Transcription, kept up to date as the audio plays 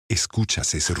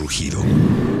¿Escuchas ese rugido?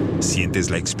 ¿Sientes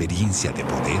la experiencia de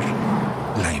poder?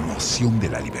 ¿La emoción de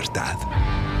la libertad?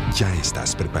 Ya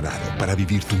estás preparado para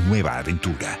vivir tu nueva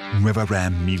aventura. Nueva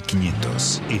Ram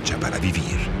 1500, hecha para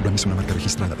vivir. Ram es una marca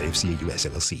registrada de FCA US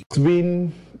LLC. It's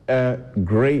been a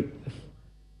great,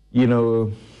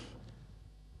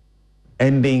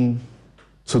 ending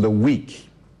to the week,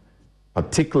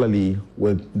 particularly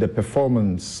with the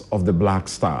performance of the Black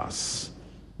Stars.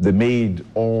 They made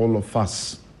all of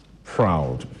us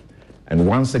proud. And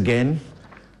once again,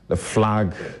 the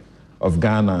flag of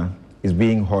Ghana is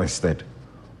being hoisted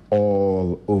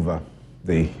all over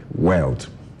the world.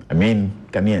 I mean,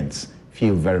 Ghanaians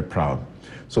feel very proud.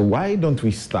 So why don't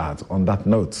we start on that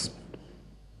note?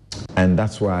 And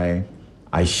that's why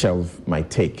I shelve my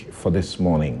take for this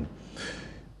morning.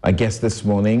 My guests this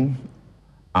morning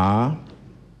are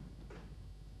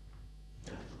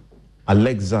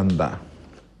Alexander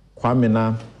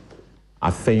Kwamina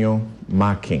Afenyo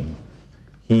Marking.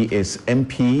 He is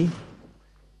MP,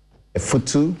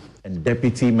 Efutu, and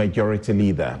Deputy Majority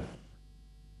Leader.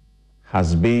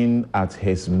 Has been at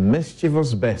his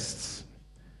mischievous best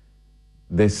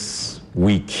this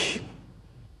week,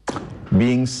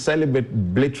 being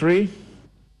celebratory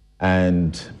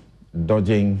and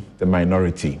dodging the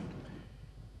minority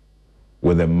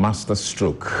with a master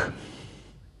stroke.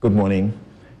 Good morning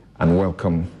and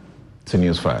welcome to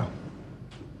Newsfile.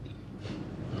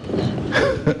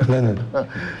 Leonard,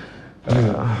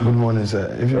 good morning,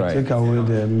 sir. If you take away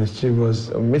the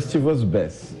mischievous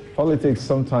best, politics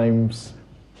sometimes,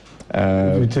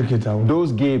 if you take it away,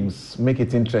 those games make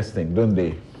it interesting, don't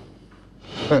they?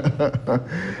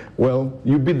 Well,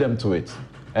 you beat them to it,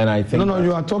 and I think no,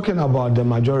 you are talking about the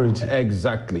majority.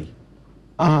 Exactly.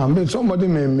 But somebody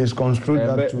may misconstrue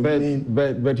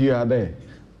that but you are there.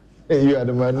 You are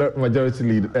the majority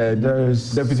leader,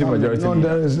 deputy majority leader. No,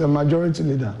 there is a majority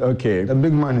leader. Okay. The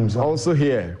big man himself. Also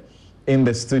here in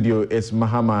the studio is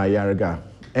Mahama Ayariga,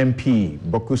 MP,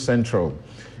 Boku Central,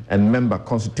 and member,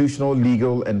 Constitutional,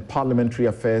 Legal, and Parliamentary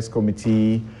Affairs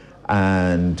Committee,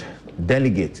 and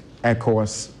delegate,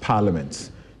 ECOWAS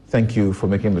Parliament. Thank you for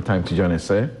making the time to join us,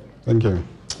 sir. Thank you.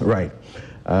 Right.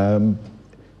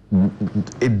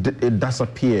 It does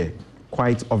appear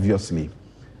quite obviously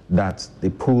that they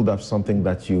pulled up something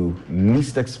that you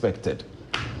least expected,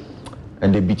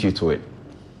 and they beat you to it.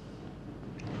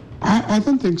 I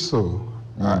don't think so.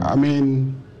 I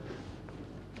mean,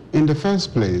 in the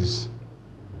first place,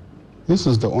 this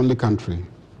is the only country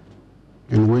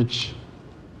in which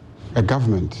a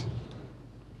government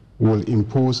will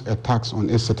impose a tax on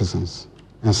its citizens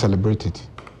and celebrate it.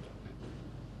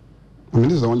 I mean,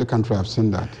 this is the only country I've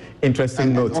seen that.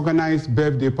 Interesting note. Organized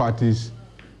birthday parties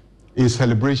in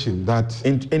celebration that...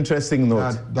 Interesting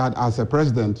note. That as a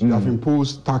president, you have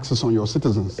imposed taxes on your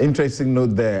citizens. Interesting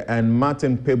note there. And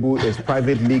Martin Pebu is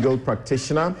private legal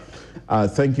practitioner.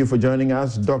 Thank you for joining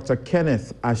us. Dr.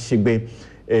 Kenneth Ashigbe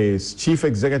is Chief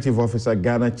Executive Officer,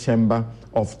 Ghana Chamber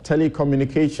of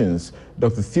Telecommunications.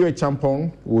 Dr. Theo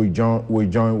Champong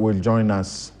will join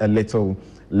us a little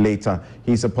later.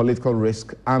 He's a political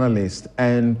risk analyst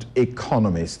and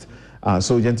economist.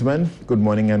 So, gentlemen, good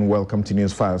morning and welcome to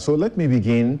Newsfile. So let me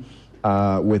begin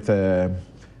with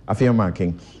Afenyo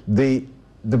Marking. The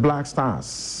Black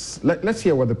Stars. Let's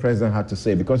hear what the president had to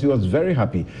say, because he was very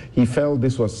happy. He felt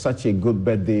this was such a good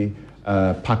birthday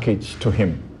package to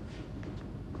him.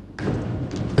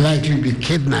 Likely to be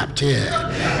kidnapped here.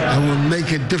 I will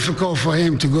make it difficult for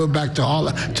him to go back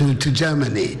to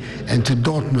Germany and to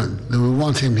Dortmund. They will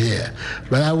want him here.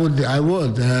 But I would,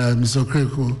 Mr.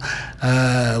 Okriku,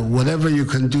 whatever you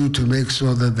can do to make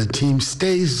sure that the team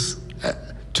stays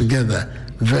together,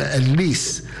 at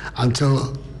least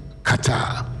until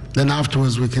Qatar. Then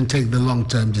afterwards we can take the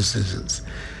long-term decisions.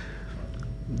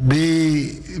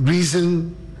 The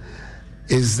reason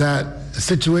is that a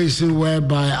situation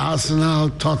whereby Arsenal,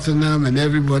 Tottenham, and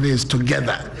everybody is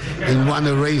together in one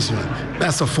arrangement.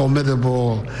 That's a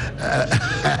formidable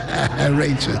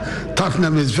arrangement.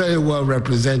 Tottenham is very well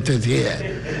represented here,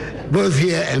 both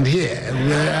here and here.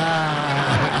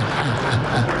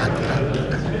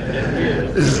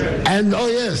 And oh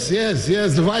yes,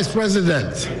 the Vice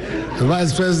President. The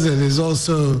Vice President is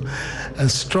also a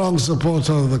strong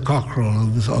supporter of the Cockerel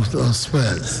of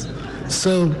Spurs.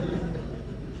 So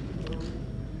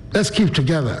let's keep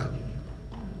together.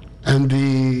 And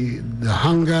the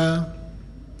hunger,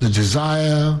 the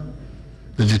desire,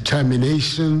 the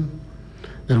determination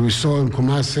that we saw in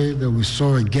Kumasi, that we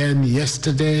saw again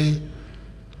yesterday,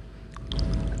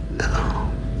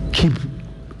 keep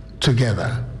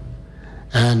together.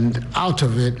 And out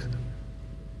of it,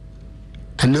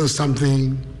 I know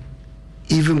something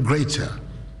even greater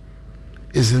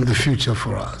is in the future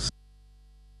for us.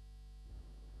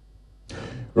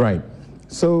 Right.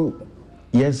 So,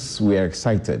 yes, we are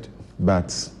excited, but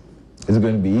is it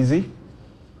going to be easy?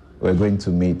 We're going to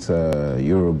meet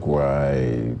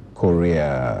Uruguay,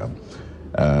 Korea,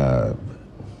 and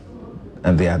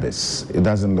the others. It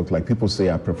doesn't look like, people say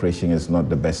our preparation is not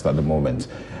the best at the moment.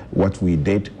 What we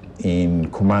did in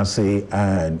Kumasi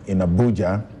and in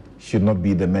Abuja should not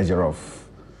be the measure of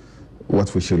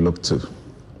what we should look to.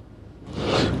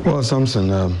 Well,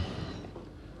 Samson,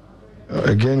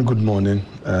 again, good morning,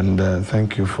 and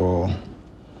thank you for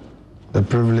the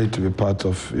privilege to be part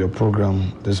of your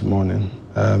program this morning.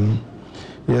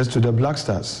 Yes, to the Black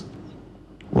Stars.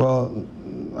 Well,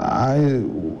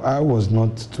 I was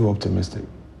not too optimistic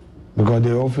because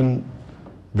they often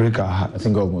break our hearts. I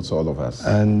think almost all of us.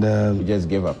 And we just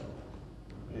gave up.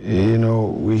 You know,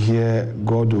 we hear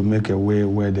God will make a way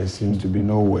where there seems to be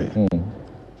no way.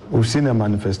 We've seen a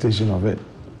manifestation of it.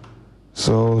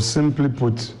 So simply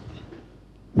put,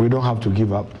 we don't have to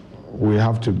give up. We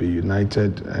have to be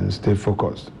united and stay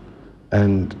focused.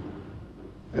 And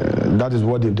that is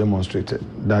what they've demonstrated,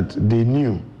 that they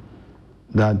knew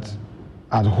that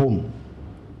at home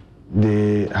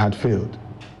they had failed.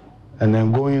 And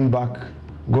then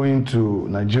going to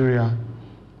Nigeria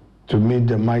to meet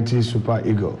the mighty Super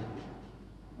Eagle,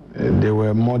 they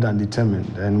were more than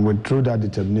determined. And through that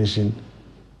determination,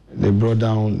 they brought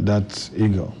down that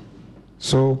eagle.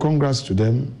 So congrats to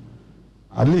them.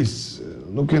 At least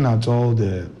looking at all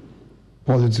the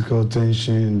political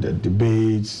tension, the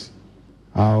debates,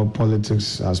 how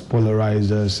politics has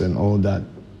polarized us and all that,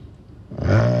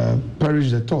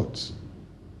 perish the thoughts.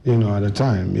 You know, at the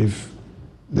time, if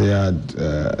they had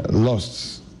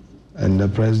lost and the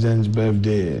president's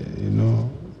birthday, you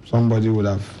know, somebody would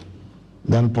have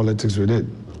done politics with it.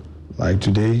 Like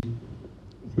today,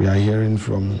 we are hearing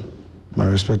from my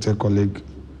respected colleague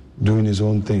doing his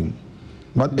own thing.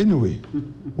 But anyway,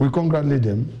 we congratulate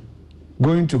them.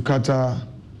 Going to Qatar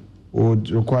would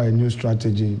require a new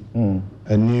strategy,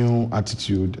 a new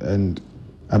attitude, and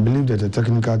I believe that the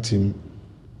technical team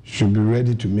should be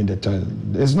ready to meet the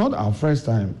challenge. It's not our first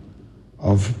time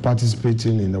of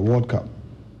participating in the World Cup.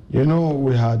 You know,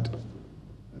 we had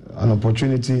an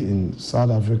opportunity in South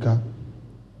Africa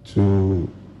to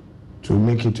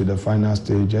make it to the final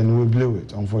stage, and we blew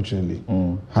it, unfortunately.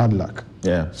 Hard luck.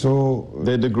 Yeah. So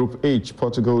the Group H,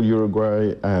 Portugal,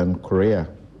 Uruguay, and Korea.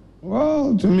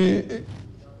 Well, to me,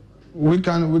 we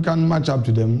can match up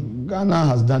to them. Ghana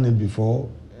has done it before.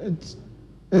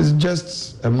 It's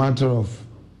just a matter of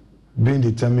being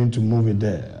determined to move it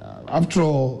there. After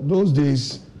all, those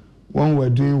days when we're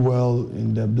doing well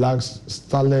in the Black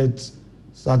Starlet,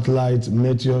 Satellite,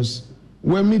 Meteors,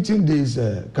 we're meeting these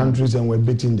countries and we're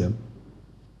beating them.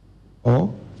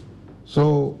 Oh,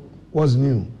 so what's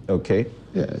new? Okay.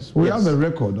 Yes, we have a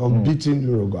record of beating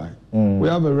Uruguay. We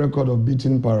have a record of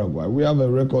beating Paraguay. We have a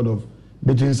record of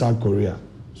beating South Korea.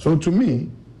 So to me,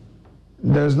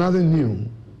 there's nothing new.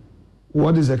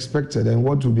 What is expected and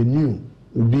what will be new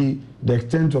will be the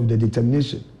extent of the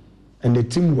determination and the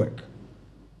teamwork,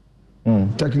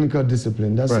 technical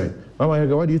discipline. That's right. it. Mama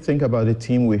Yaga, what do you think about the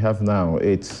team we have now?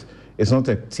 It's not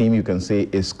a team you can say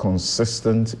is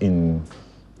consistent in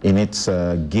its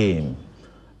game.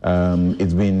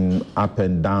 It's been up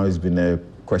and down. It's been a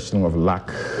question of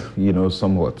luck, you know,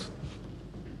 somewhat.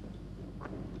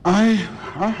 I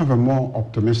have a more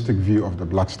optimistic view of the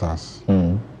Black Stars.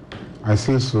 I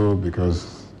say so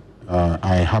because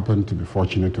I happen to be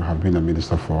fortunate to have been a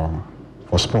minister for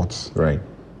sports. Right.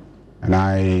 And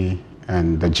I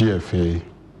and the GFA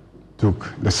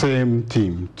took the same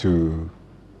team to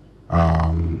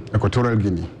Equatorial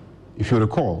Guinea. If you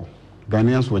recall,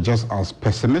 Ghanaians were just as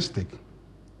pessimistic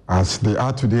as they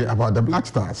are today about the Black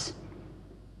Stars.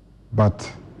 But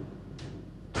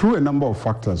through a number of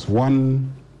factors,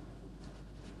 one,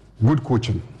 good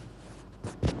coaching,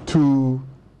 two,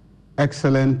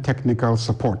 excellent technical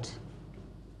support,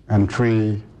 and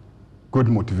three, good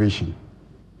motivation,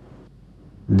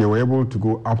 they were able to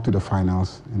go up to the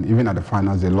finals, and even at the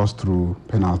finals, they lost through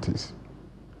penalties.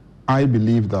 I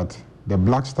believe that the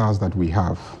Black Stars that we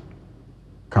have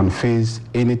can face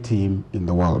any team in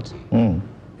the world.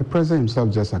 The president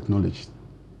himself just acknowledged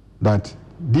that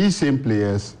these same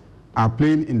players are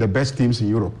playing in the best teams in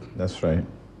Europe. That's right.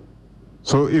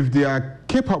 So if they are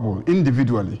capable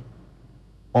individually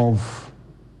of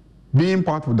being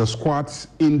part of the squads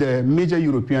in the major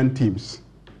European teams,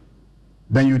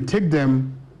 then you take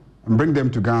them and bring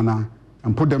them to Ghana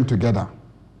and put them together.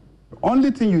 The only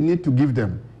thing you need to give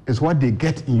them is what they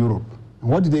get in Europe. And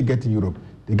what do they get in Europe?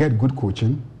 They get good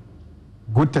coaching,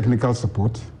 good technical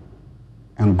support,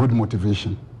 and good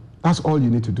motivation. That's all you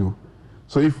need to do.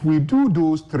 So if we do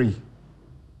those three,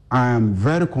 I am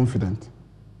very confident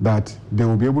that they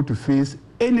will be able to face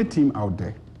any team out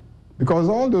there. Because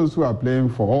all those who are playing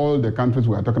for all the countries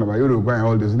we are talking about, Uruguay and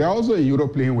all this, they're also in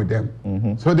Europe playing with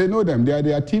them. So they know them, they are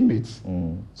their teammates.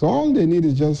 So all they need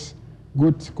is just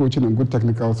good coaching and good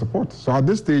technical support. So at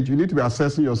this stage, you need to be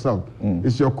assessing yourself.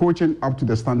 Is your coaching up to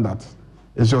the standards?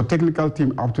 Is your technical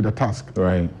team up to the task?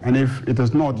 Right. And if it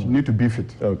is not, you need to beef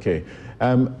it. Okay.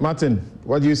 Martin,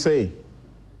 what do you say?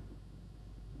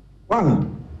 Well,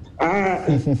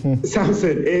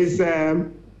 Samson is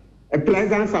a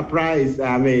pleasant surprise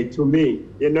to me.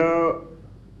 You know,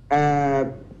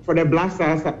 for the Black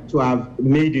Stars to have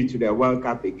made it to the World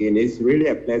Cup again is really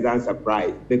a pleasant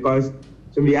surprise because,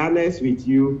 to be honest with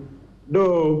you,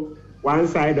 though one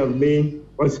side of me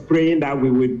was praying that we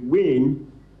would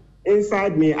win,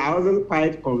 inside me I wasn't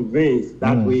quite convinced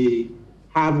that we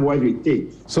have what it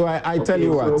takes. So I tell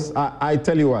you what, I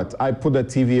tell you what, I put the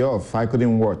TV off, I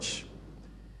couldn't watch.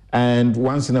 And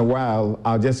once in a while,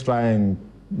 I'll just try and,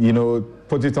 you know,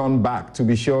 put it on back to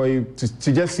be sure,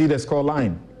 to just see the score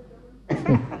line.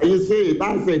 You see,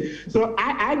 that's it. So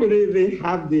I didn't even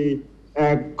have the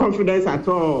confidence at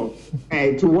all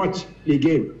to watch the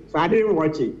game. So I didn't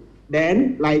watch it.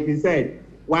 Then, like you said,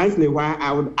 once in a while,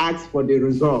 I would ask for the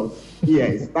results.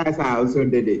 Yes, that's how I also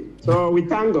did it. So we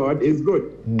thank God, it's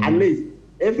good. At least,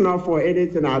 if not for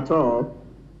anything at all,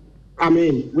 I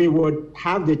mean, we would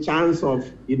have the chance of,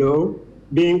 you know,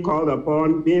 being called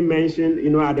upon, being mentioned, you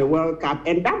know, at the World Cup.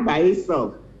 And that by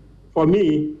itself, for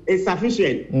me, is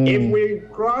sufficient. If we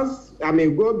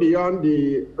go beyond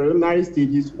the preliminary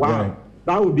stages, wow,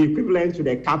 that would be equivalent to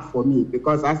the cup for me.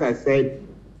 Because as I said,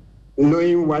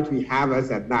 knowing what we have as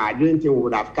of now, I didn't think we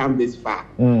would have come this far.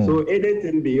 So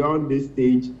anything beyond this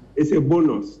stage is a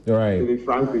bonus, to be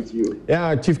frank with you.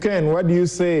 Yeah, Chief Ken, what do you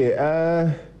say?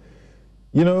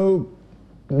 You know,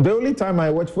 the only time I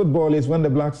watch football is when the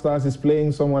Black Stars is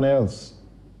playing someone else.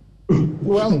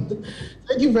 Well,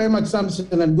 thank you very much,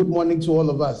 Samson, and good morning to all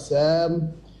of us.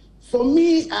 For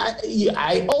me,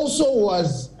 I also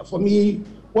was,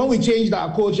 when we changed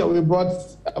our coach and we brought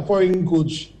a foreign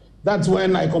coach, that's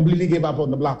when I completely gave up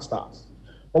on the Black Stars.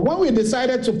 But when we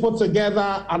decided to put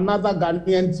together another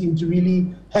Ghanaian team to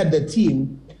really head the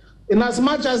team, in as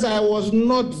much as I was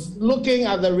not looking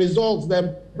at the results, the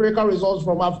empirical results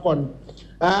from AFCON,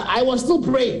 I was still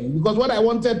praying because what I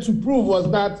wanted to prove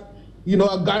was that, you know,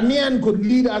 a Ghanaian could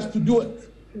lead us to do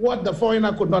it, what the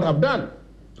foreigner could not have done.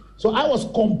 So I was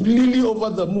completely over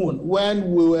the moon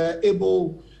when we were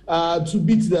able to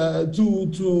beat the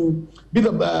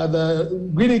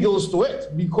Green Eagles to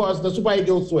it, because the Super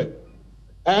Eagles to it.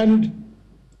 And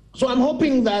so I'm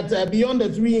hoping that beyond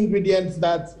the three ingredients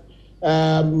that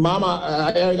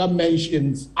Mama Erica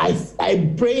mentions,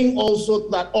 I'm praying also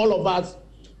that all of us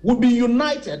would be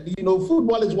united. You know,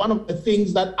 football is one of the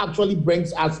things that actually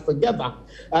brings us together.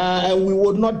 And we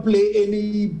would not play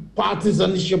any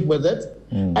partisanship with it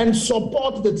and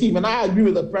support the team. And I agree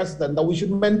with the president that we should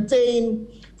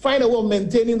find a way of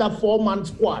maintaining that 4-man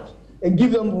squad and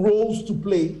give them roles to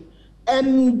play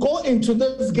and go into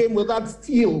this game with that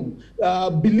steel,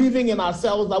 believing in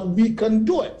ourselves that we can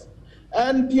do it.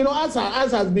 And, you know, as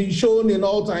has been shown in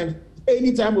all times,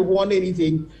 anytime we've won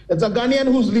anything, it's a Ghanaian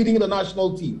who's leading the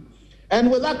national team.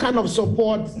 And with that kind of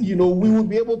support, you know, we will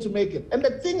be able to make it. And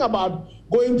the thing about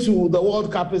going to the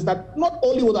World Cup is that not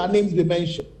only will our names be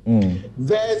mentioned,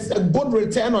 there's a good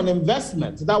return on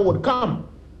investment that would come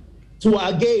to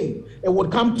our game. It would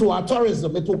come to our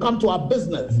tourism. It will come to our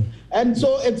business. And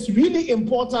so it's really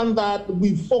important that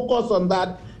we focus on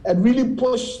that and really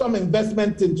push some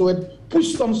investment into it,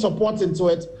 push some support into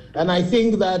it. And I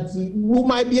think that we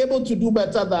might be able to do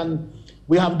better than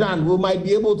we have done. We might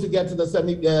be able to get to the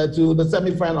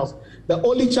semi-finals. The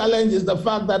only challenge is the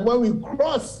fact that when we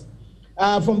cross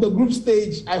from the group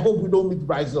stage, I hope we don't meet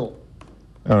Brazil.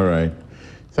 All right.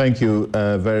 Thank you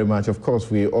very much. Of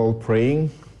course, we're all praying,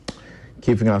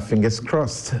 keeping our fingers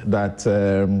crossed that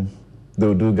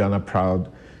they'll do Ghana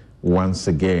proud once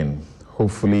again.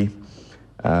 Hopefully,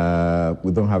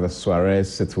 we don't have a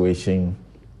Suarez situation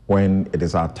when it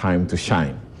is our time to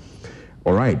shine.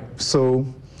 All right, so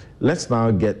let's now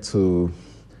get to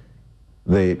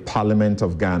the Parliament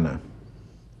of Ghana.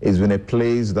 It's been a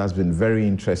place that's been very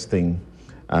interesting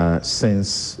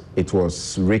since it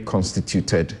was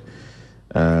reconstituted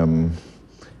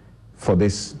for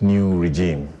this new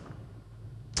regime.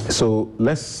 So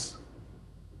let's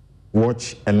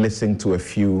watch and listen to a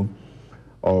few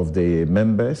of the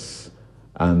members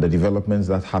and the developments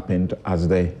that happened as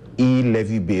the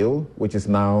e-levy bill, which is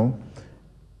now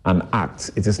an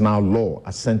act, it is now law,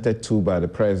 assented to by the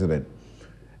president,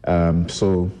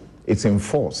 So it's in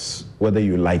force, whether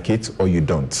you like it or you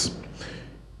don't.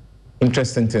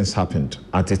 Interesting things happened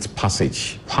at its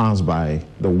passed by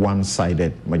the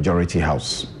one-sided majority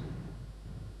house.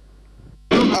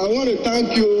 I want to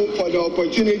thank you for the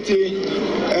opportunity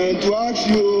and to ask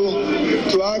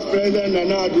President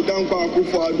Nana Addo Dankwa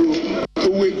Akufo-Addo to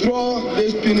withdraw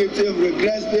this punitive,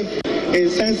 regressive,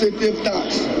 insensitive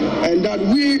tax, and that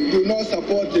we do not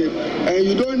support it, and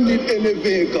you don't need any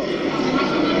vehicle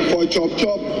for Chop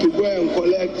Chop to go and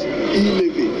collect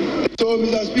e-levy. So,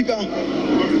 Mr. Speaker,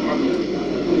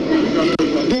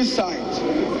 this side,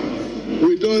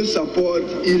 we don't support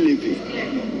e-levy.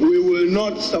 We will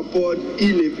not support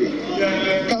e-levy.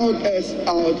 Count us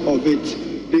out of it.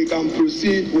 They can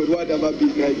proceed with whatever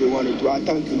business they want to do. I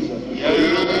thank you, sir.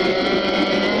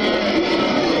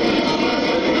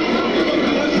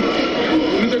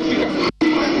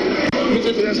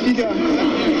 Mr. Speaker.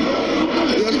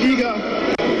 Mr. Speaker.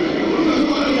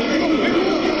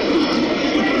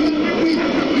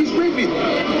 Please break me.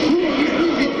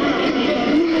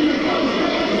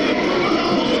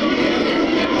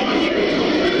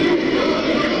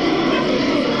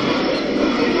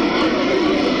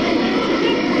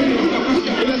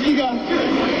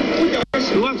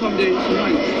 You want from the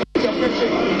line? Put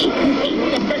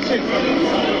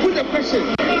the question.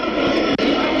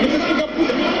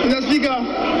 Mr. Speaker.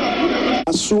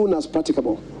 As soon as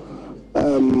practicable,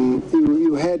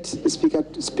 you heard the Speaker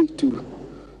speak to.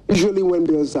 Usually when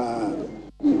bills are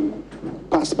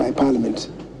passed by Parliament,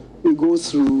 we go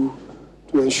through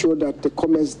to ensure that the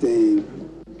comments, the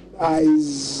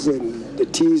I's and the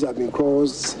T's have been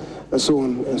crossed, and so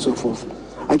on and so forth.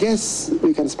 I guess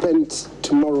we can spend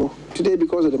today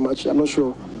because of the match, I'm not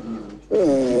sure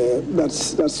that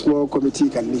small committee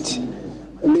can meet.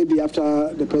 And maybe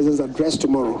after the President's address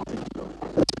tomorrow.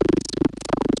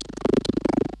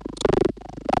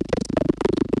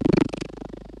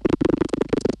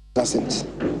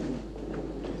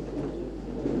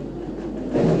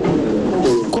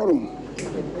 Quorum.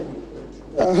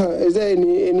 Is there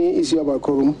any issue about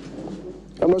quorum?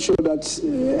 I'm not sure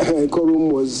that quorum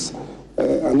was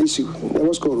an issue. There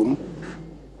was quorum.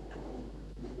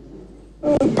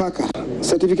 Parker,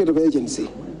 certificate of agency.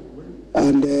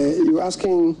 And you're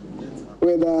asking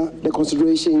whether the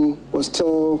consideration was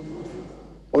still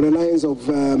on the lines of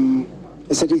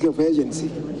a certificate of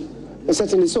agency. And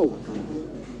certainly so.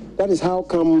 That is how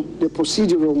come the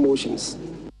procedural motions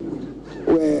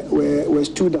were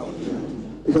stood down.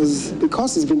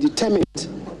 Because it's been determined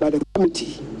by the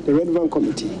committee, the relevant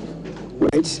committee,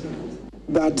 right,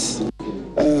 that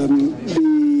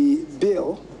the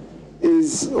bill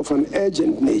is of an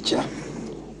urgent nature.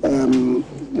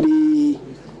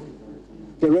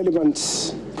 The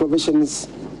relevant provisions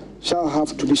shall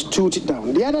have to be stood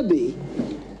down. The other day,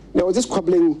 there was this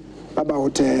squabbling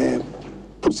about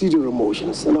procedural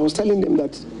motions, and I was telling them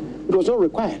that it was not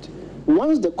required.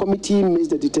 Once the committee makes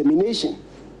the determination,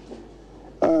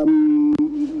 and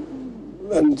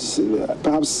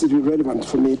perhaps it will be relevant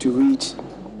for me to read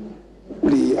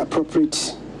the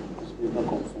appropriate.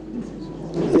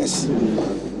 Yes.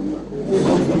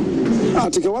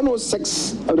 Article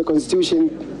 106 of the Constitution,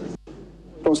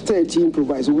 Clause 13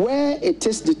 provides, where it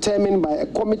is determined by a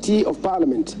committee of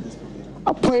Parliament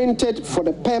appointed for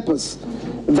the purpose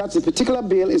that a particular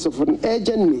bill is of an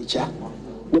urgent nature,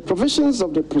 the provisions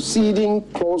of the preceding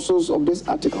clauses of this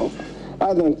article,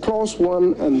 other than Clause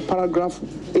 1 and Paragraph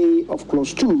A of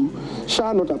Clause 2,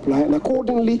 shall not apply, and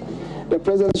accordingly, the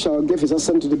President shall give his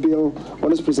assent to the bill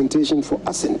on its presentation for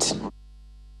assent.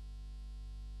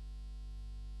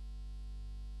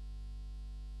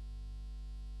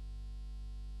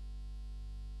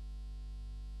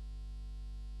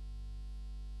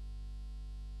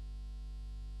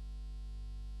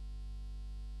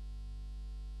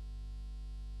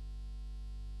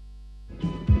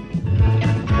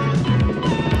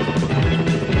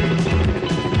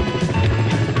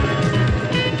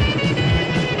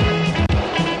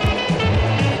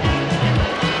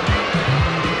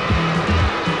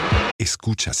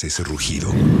 ¿Escuchas ese rugido?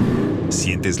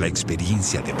 ¿Sientes la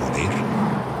experiencia de poder?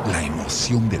 ¿La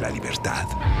emoción de la libertad?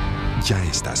 Ya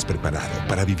estás preparado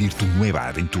para vivir tu nueva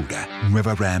aventura.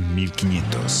 Nueva Ram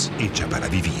 1500, hecha para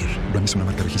vivir. Ram es una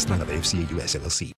marca registrada de FCA US LLC.